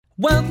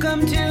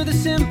Welcome to the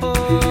Simple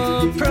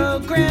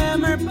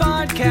Programmer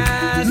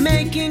Podcast,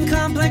 making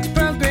complex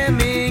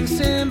programming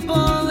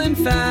simple and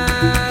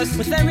fast,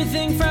 with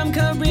everything from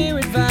career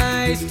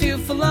advice to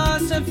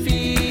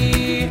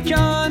philosophy.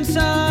 John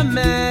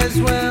Summers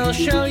will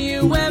show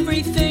you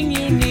everything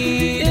you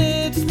need.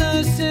 It's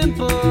the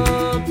Simple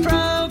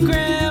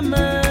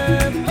Programmer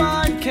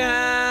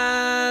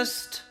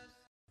Podcast.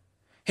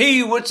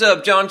 Hey, what's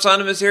up? John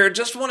Sonnemus here.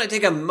 Just want to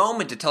take a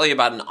moment to tell you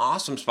about an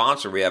awesome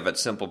sponsor we have at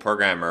Simple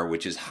Programmer,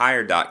 which is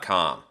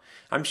Hired.com.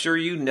 I'm sure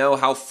you know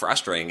how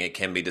frustrating it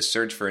can be to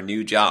search for a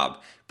new job.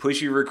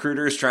 Pushy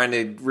recruiters trying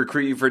to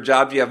recruit you for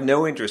jobs you have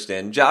no interest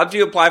in, jobs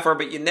you apply for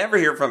but you never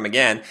hear from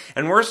again,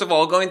 and worst of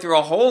all, going through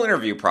a whole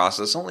interview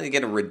process only to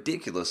get a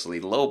ridiculously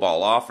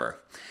lowball offer.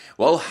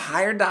 Well,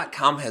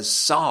 Hired.com has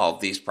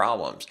solved these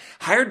problems.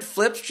 Hired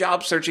flips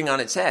job searching on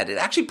its head. It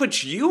actually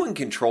puts you in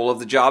control of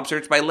the job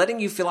search by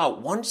letting you fill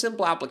out one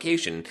simple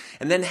application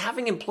and then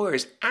having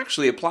employers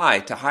actually apply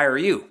to hire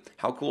you.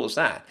 How cool is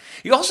that?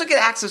 You also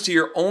get access to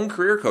your own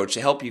career coach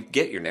to help you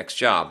get your next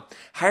job.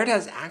 Hired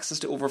has access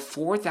to over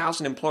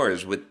 4,000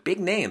 employers with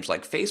big names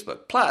like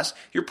Facebook. Plus,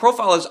 your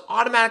profile is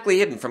automatically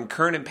hidden from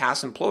current and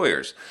past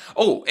employers.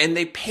 Oh, and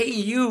they pay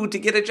you to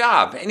get a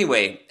job.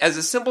 Anyway, as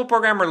a Simple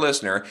Programmer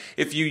listener,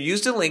 if you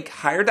use the link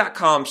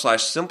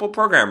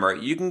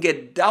hired.com/simpleprogrammer, you can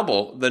get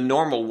double the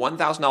normal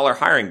 $1,000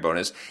 hiring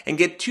bonus and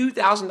get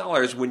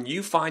 $2,000 when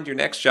you find your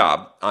next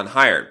job on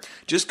Hired.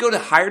 Just go to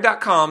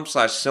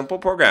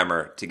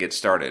hired.com/simpleprogrammer to get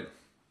started.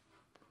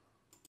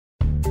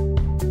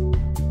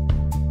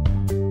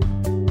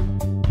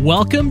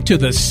 Welcome to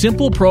the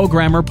Simple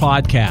Programmer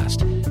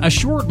Podcast, a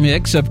short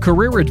mix of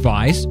career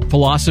advice,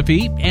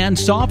 philosophy, and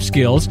soft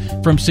skills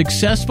from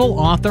successful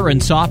author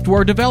and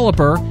software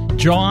developer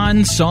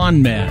John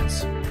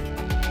Sonmez.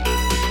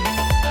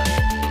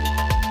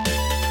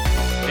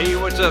 Hey,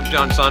 what's up?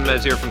 John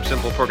Sonmez here from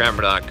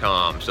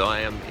SimpleProgrammer.com. So I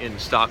am in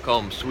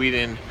Stockholm,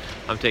 Sweden.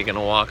 I'm taking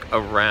a walk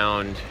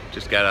around,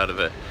 just got out of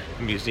a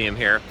museum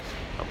here.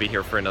 I'll be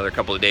here for another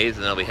couple of days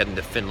and then I'll be heading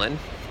to Finland.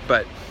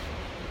 But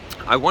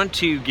I want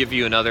to give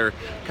you another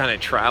kind of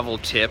travel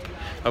tip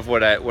of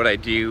what I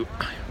do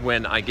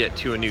when I get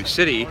to a new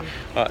city.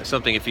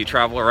 Something if you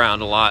travel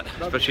around a lot,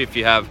 especially if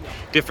you have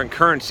different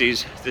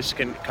currencies, this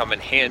can come in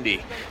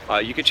handy.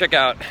 You can check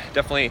out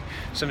definitely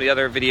some of the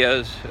other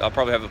videos. I'll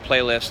probably have a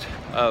playlist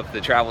of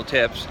the travel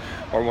tips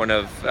or one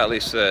of at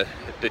least the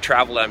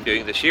travel that I'm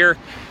doing this year.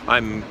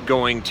 I'm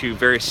going to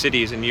various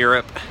cities in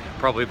Europe,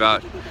 probably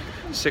about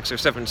 6 or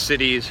 7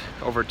 cities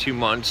over 2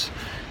 months,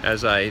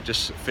 as I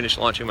just finished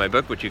launching my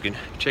book, which you can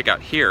check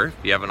out here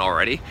if you haven't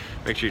already.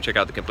 Make sure you check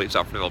out the Complete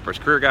Software Developer's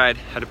Career Guide.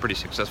 Had a pretty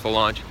successful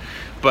launch,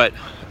 but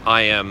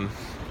I am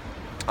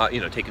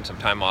taking some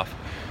time off.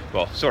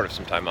 Well, sort of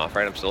some time off,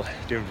 right? I'm still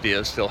doing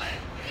videos, still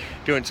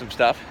doing some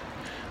stuff,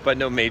 but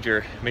no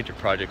major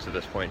projects at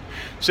this point.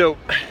 So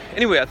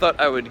anyway, I thought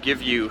I would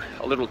give you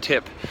a little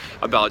tip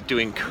about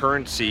doing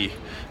currency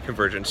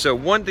conversion. So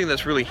one thing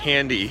that's really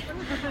handy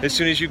as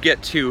soon as you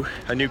get to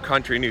a new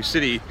country, a new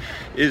city,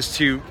 is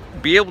to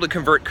be able to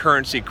convert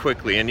currency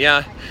quickly. And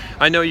yeah,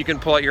 I know you can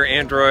pull out your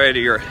Android or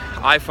your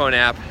iPhone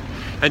app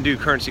and do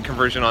currency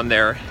conversion on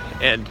there,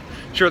 and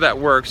sure, that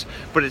works,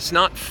 but it's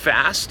not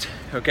fast,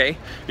 okay?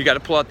 You got to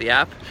pull out the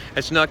app.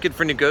 It's not good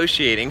for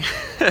negotiating.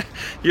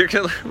 You're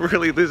going to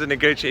really lose a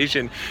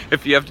negotiation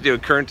if you have to do a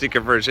currency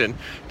conversion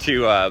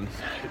to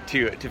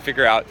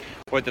figure out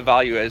what the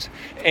value is.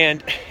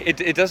 And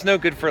it does no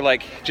good for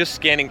like just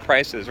scanning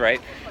prices, right?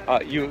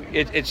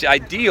 It's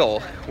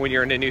ideal when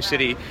you're in a new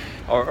city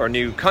or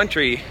new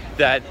country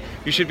that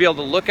you should be able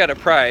to look at a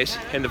price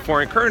in the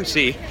foreign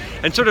currency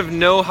and sort of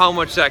know how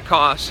much that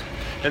costs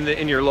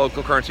in your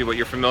local currency, what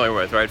you're familiar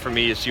with, right? For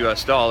me, it's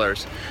US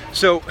dollars.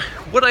 So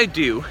what I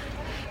do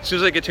as soon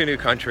as I get to a new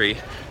country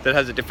that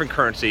has a different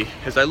currency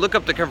is I look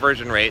up the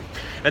conversion rate,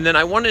 and then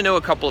I want to know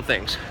a couple of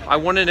things. I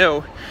want to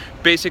know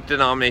basic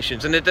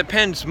denominations, and it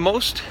depends.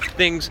 Most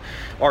things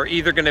are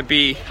either going to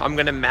be, I'm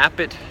going to map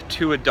it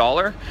to a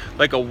dollar,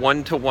 like a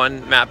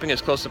 1-to-1 mapping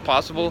as close as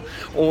possible,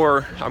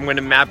 or I'm going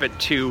to map it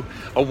to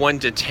a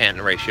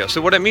 1-to-10 ratio. So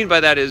what I mean by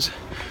that is,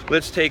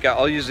 let's take,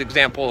 I'll use an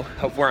example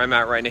of where I'm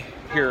at right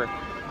here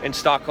in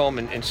Stockholm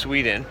in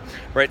Sweden,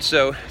 right?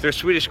 So they're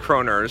Swedish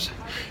kroners,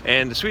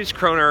 and the Swedish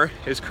kroner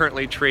is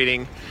currently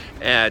trading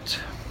at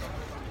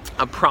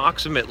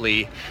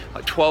approximately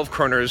 12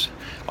 kroners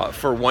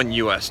for $1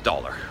 US,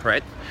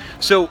 right?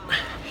 So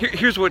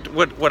here's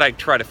what I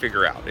try to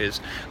figure out is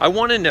I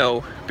want to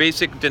know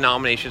basic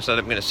denominations that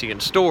I'm going to see in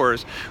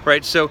stores,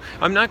 right? So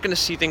I'm not going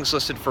to see things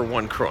listed for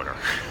 1 kroner,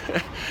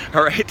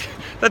 all right?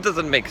 That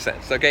doesn't make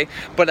sense, okay?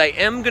 But I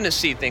am going to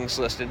see things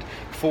listed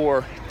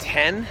for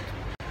 10,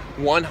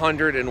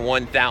 100, and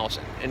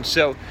 1,000. And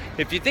so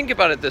if you think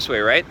about it this way,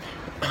 right?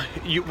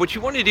 What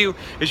you want to do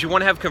is you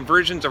want to have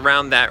conversions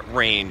around that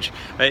range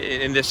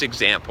in this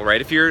example, right?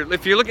 If you're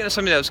looking at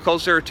something that's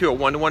closer to a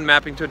 1-to-1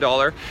 mapping to a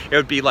dollar, it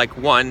would be like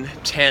 1,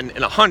 10,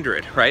 and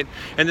 100, right?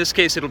 In this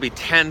case, it'll be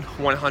 10,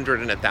 100,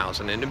 and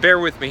 1,000. And bear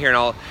with me here, and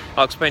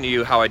I'll explain to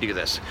you how I do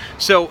this.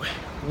 So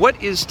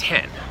what is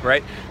 10,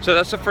 right? So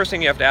that's the first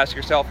thing you have to ask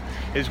yourself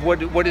is what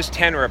does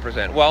 10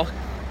 represent? Well,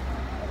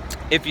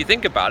 if you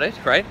think about it,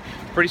 right,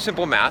 pretty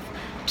simple math,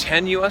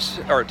 10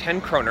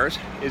 kroners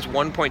is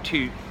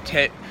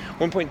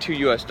 1.2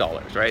 US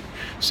dollars, right?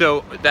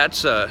 So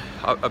that's a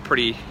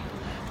pretty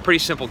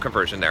simple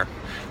conversion there.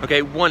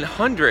 Okay,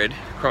 100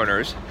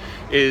 kroners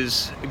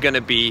is going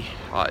to be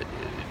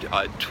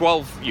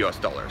 12 US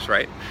dollars,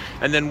 right?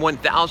 And then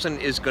 1,000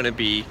 is going to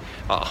be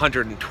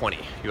 120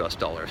 US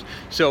dollars.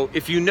 So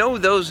if you know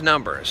those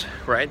numbers,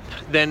 right,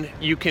 then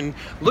you can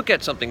look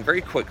at something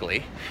very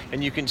quickly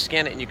and you can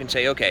scan it and you can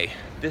say, okay,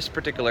 this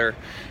particular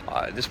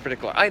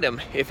item,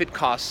 if it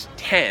costs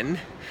 10,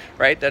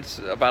 right, that's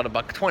about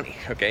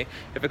 $1.20. Okay,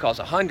 if it costs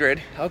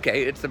 100,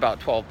 okay, it's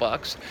about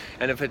 $12.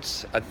 And if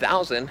it's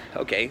 1,000,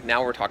 okay,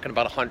 now we're talking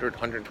about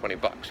 120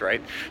 bucks,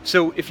 right?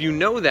 So if you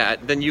know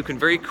that, then you can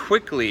very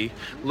quickly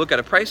look at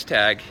a price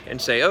tag and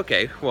say,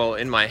 okay, well,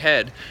 in my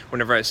head,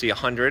 whenever I see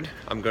 100,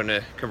 I'm going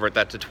to convert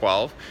that to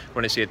 12.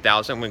 When I see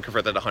 1,000, I'm going to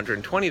convert that to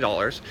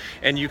 $120,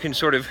 and you can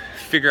sort of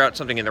figure out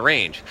something in the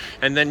range,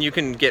 and then you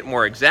can get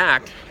more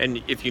exact.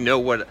 And if you know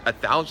what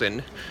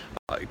 1,000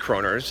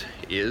 kroners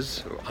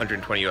is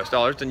 120 US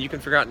dollars, then you can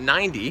figure out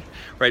 90,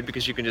 right?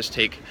 Because you can just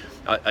take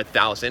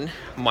 1,000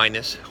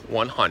 minus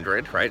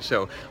 100, right?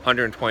 So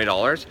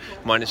 $120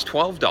 minus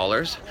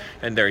 $12,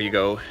 and there you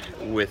go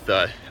with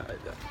what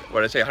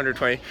did I say?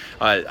 120,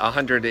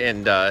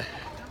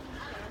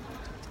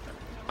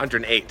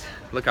 108.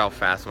 Look how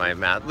fast my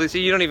math.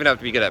 See, you don't even have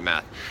to be good at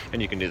math,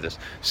 and you can do this.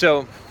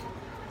 So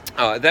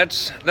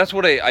that's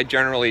what I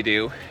generally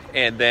do,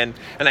 and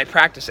I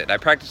practice it. I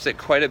practice it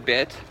quite a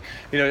bit.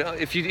 You know,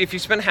 if you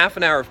spend half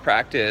an hour of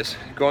practice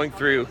going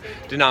through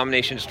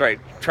denominations, try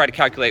to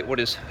calculate what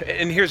is.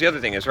 And here's the other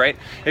thing is, right?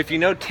 If you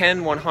know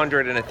 10,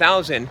 100, and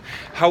 1,000,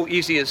 how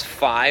easy is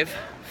 5,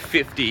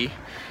 50,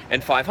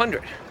 and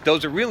 500?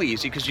 Those are really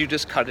easy because you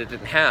just cut it in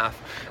half.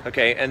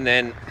 Okay, and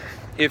then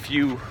if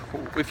you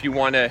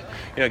want to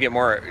get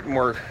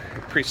more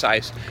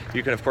precise,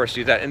 you can of course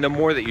do that. And the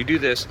more that you do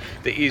this,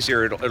 the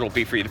easier it'll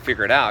be for you to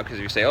figure it out, because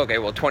if you say, okay,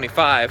 well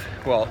 25,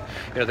 well,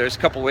 there's a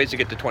couple ways to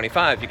get to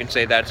 25. You can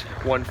say that's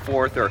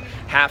 1/4 or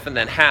half and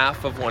then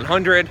half of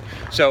 100.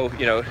 So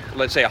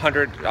let's say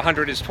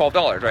 100 is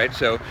 $12, right?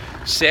 So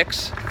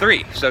 6,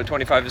 3, so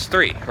 25 is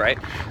 3, right?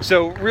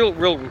 So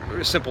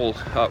real simple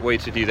way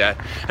to do that.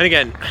 And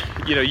again,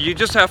 you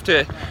just have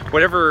to,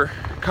 whatever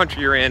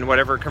country you're in,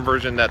 whatever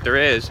conversion that there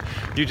is,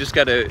 you just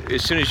got to,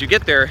 as soon as you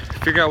get there,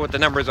 figure out what the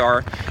numbers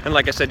are. And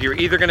like I said, you're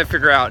either going to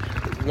figure out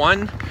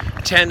 1,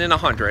 10, and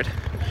 100,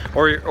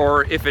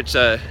 or if it's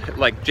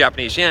like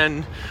Japanese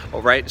yen,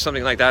 right,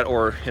 something like that,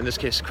 or in this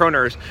case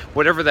kroners,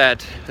 whatever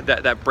that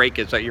break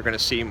is that you're going to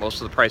see most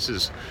of the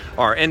prices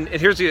are. And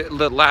here's the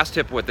last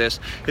tip with this,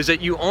 is that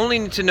you only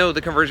need to know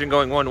the conversion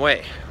going one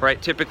way, right,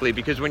 typically,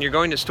 because when you're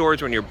going to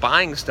stores, when you're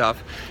buying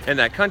stuff in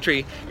that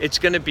country, it's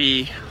going to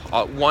be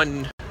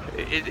one.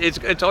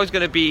 It's always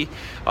going to be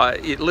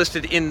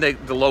listed in the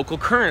local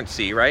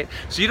currency, right?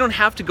 So you don't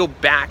have to go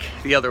back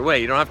the other way.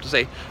 You don't have to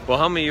say, well,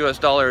 how many US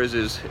dollars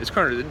is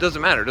kroner? It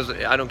doesn't matter.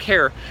 I don't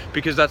care,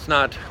 because that's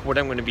not what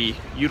I'm going to be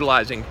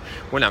utilizing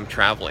when I'm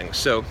traveling.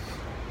 So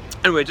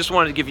anyway, just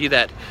wanted to give you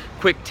that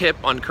quick tip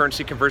on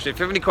currency conversion. If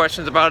you have any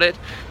questions about it,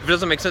 if it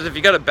doesn't make sense, if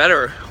you got a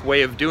better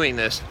way of doing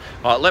this,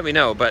 let me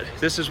know. But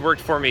this has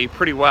worked for me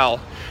pretty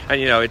well.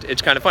 And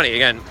it's kind of funny.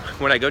 Again,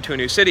 when I go to a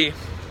new city,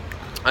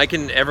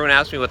 everyone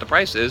asks me what the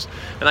price is,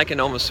 and I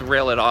can almost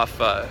rail it off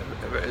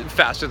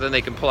faster than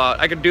they can pull out.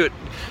 I can do it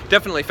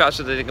definitely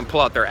faster than they can pull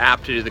out their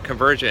app to do the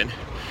conversion,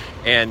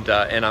 and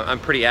I'm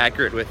pretty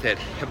accurate with it.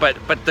 But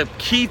the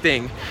key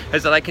thing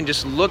is that I can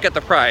just look at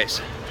the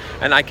price,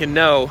 and I can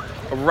know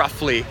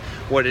roughly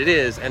what it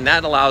is, and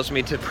that allows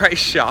me to price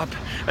shop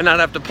and not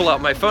have to pull out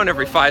my phone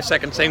every 5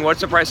 seconds saying, what's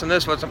the price on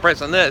this, what's the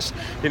price on this.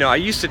 I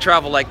used to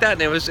travel like that,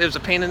 and it was a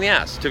pain in the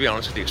ass, to be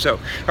honest with you. So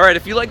all right,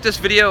 if you like this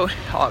video,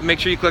 make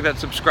sure you click that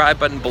subscribe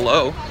button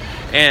below,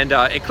 and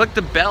click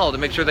the bell to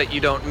make sure that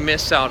you don't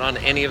miss out on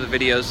any of the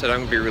videos that I'm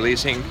going to be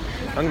releasing.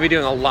 I'm going to be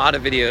doing a lot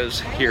of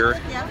videos here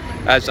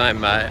as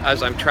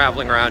I'm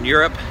traveling around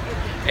Europe,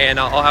 and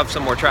I'll have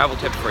some more travel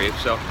tips for you.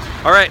 So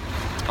all right,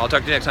 I'll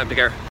talk to you next time. Take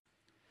care.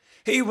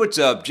 Hey, what's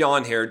up?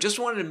 John here. Just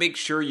wanted to make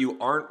sure you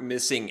aren't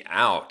missing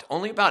out.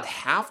 Only about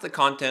half the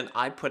content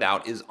I put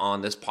out is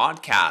on this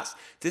podcast.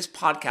 This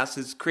podcast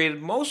is created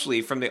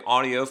mostly from the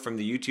audio from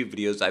the YouTube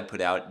videos I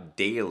put out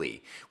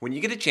daily. When you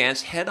get a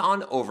chance, head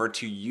on over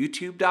to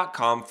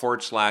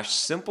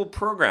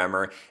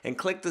youtube.com/simpleprogrammer and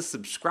click the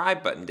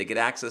subscribe button to get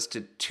access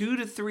to 2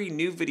 to 3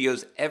 new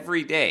videos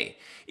every day.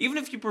 Even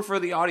if you prefer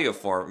the audio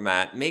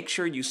format, make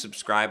sure you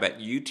subscribe at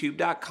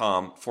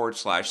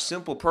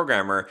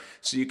youtube.com/simpleprogrammer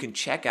so you can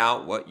check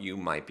out what you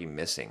might be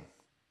missing.